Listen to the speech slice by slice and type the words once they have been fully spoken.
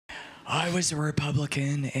I was a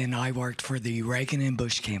Republican, and I worked for the Reagan and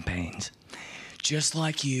Bush campaigns. Just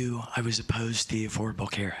like you, I was opposed to the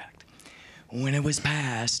Affordable Care Act. When it was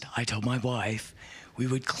passed, I told my wife we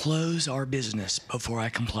would close our business before I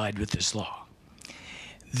complied with this law.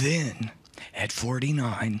 Then, at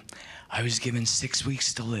 49, I was given 6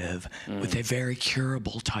 weeks to live with a very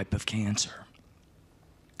curable type of cancer.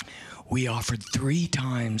 We offered 3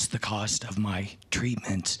 times the cost of my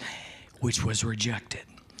treatments, which was rejected.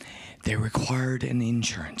 They required an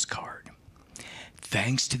insurance card.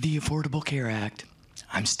 Thanks to the Affordable Care Act,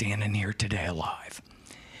 I'm standing here today alive.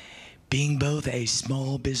 Being both a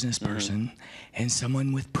small business person and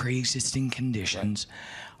someone with pre-existing conditions,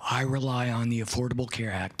 I rely on the Affordable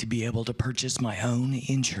Care Act to be able to purchase my own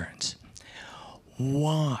insurance.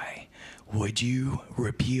 Why would you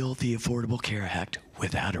repeal the Affordable Care Act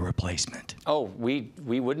without a replacement? Oh, we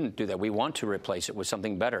wouldn't do that. We want to replace it with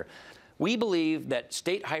something better. We believe that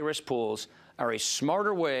state high-risk pools are a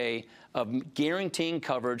smarter way of guaranteeing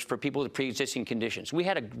coverage for people with pre-existing conditions. We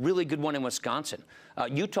had a really good one in Wisconsin.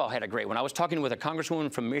 Utah had a great one. I was talking with a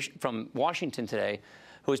congresswoman from Washington today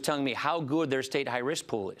who was telling me how good their state high-risk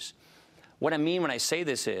pool is. What I mean when I say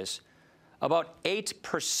this is about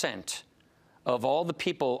 8% of all the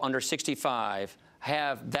people under 65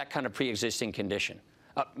 have that kind of pre-existing condition.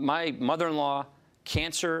 My mother-in-law,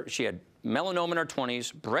 cancer, she had melanoma in her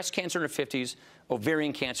 20s, breast cancer in her 50s,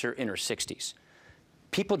 ovarian cancer in her 60s.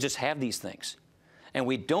 People just have these things. And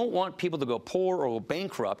we don't want people to go poor or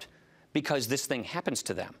bankrupt because this thing happens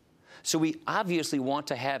to them. So we obviously want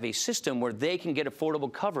to have a system where they can get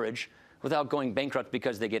affordable coverage without going bankrupt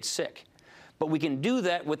because they get sick. But we can do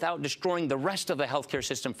that without destroying the rest of the healthcare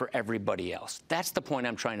system for everybody else. That's the point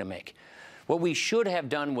I'm trying to make. What we should have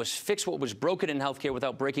done was fix what was broken in healthcare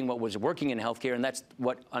without breaking what was working in healthcare, and that's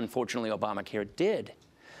what, unfortunately, Obamacare did.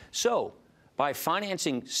 So, by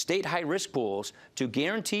financing state high-risk pools to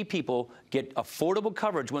guarantee people get affordable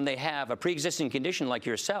coverage when they have a pre-existing condition like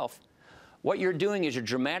yourself, what you're doing is you're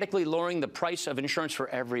dramatically lowering the price of insurance for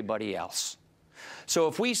everybody else. So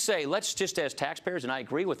if we say, let's just as taxpayers, and I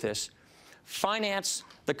agree with this, finance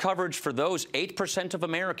the coverage for those 8% of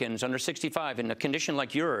Americans under 65 in a condition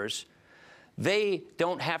like yours, they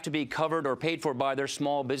don't have to be covered or paid for by their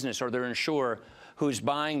small business or their insurer who's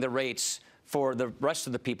buying the rates for the rest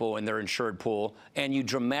of the people in their insured pool, and you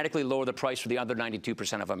dramatically lower the price for the other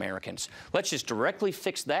 92% of Americans. Let's just directly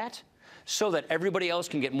fix that so that everybody else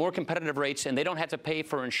can get more competitive rates and they don't have to pay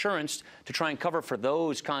for insurance to try and cover for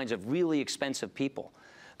those kinds of really expensive people.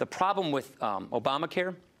 The problem with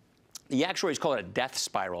Obamacare, the actuaries call it a death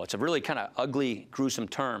spiral. It's a really kind of ugly, gruesome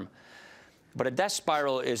term. But a death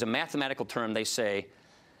spiral is a mathematical term. They say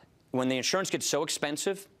when the insurance gets so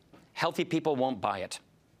expensive, healthy people won't buy it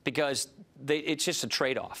because it's just a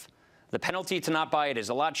trade-off. The penalty to not buy it is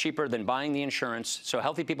a lot cheaper than buying the insurance, so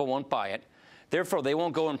healthy people won't buy it. Therefore, they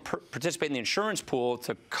won't go and participate in the insurance pool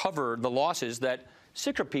to cover the losses that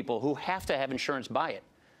sicker people who have to have insurance buy it.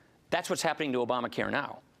 That's what's happening to Obamacare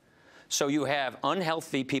now. So you have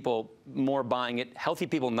unhealthy people more buying it, healthy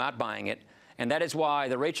people not buying it, and that is why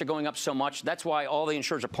the rates are going up so much. That's why all the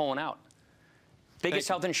insurers are pulling out. Biggest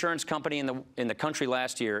health insurance company in the country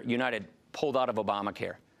last year, United, pulled out of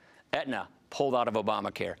Obamacare. Aetna pulled out of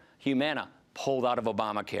Obamacare. Humana pulled out of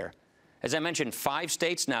Obamacare. As I mentioned, 5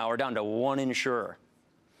 states now are down to 1 insurer.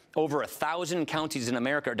 Over 1,000 counties in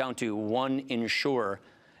America are down to 1 insurer,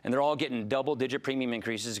 and they're all getting double-digit premium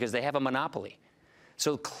increases because they have a monopoly.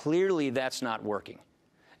 So clearly that's not working.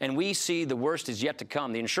 And we see the worst is yet to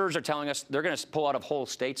come. The insurers are telling us they're going to pull out of whole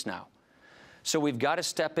states now. So we've got to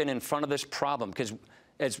step in front of this problem because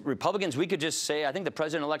as Republicans, we could just say, I think the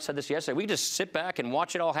president-elect said this yesterday, we just sit back and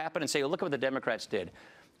watch it all happen and say, oh, look at what the Democrats did.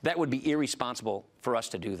 That would be irresponsible for us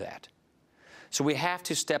to do that. So we have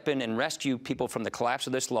to step in and rescue people from the collapse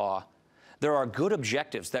of this law. There are good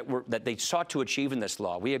objectives that they sought to achieve in this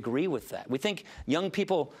law. We agree with that. We think young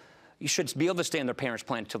people should be able to stay in their parents'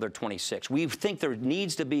 plan until they're 26. We think there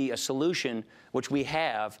needs to be a solution, which we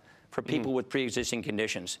have, for people with pre-existing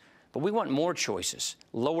conditions. But we want more choices,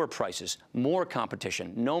 lower prices, more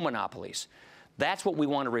competition, no monopolies. That's what we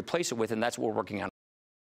want to replace it with, and that's what we're working on.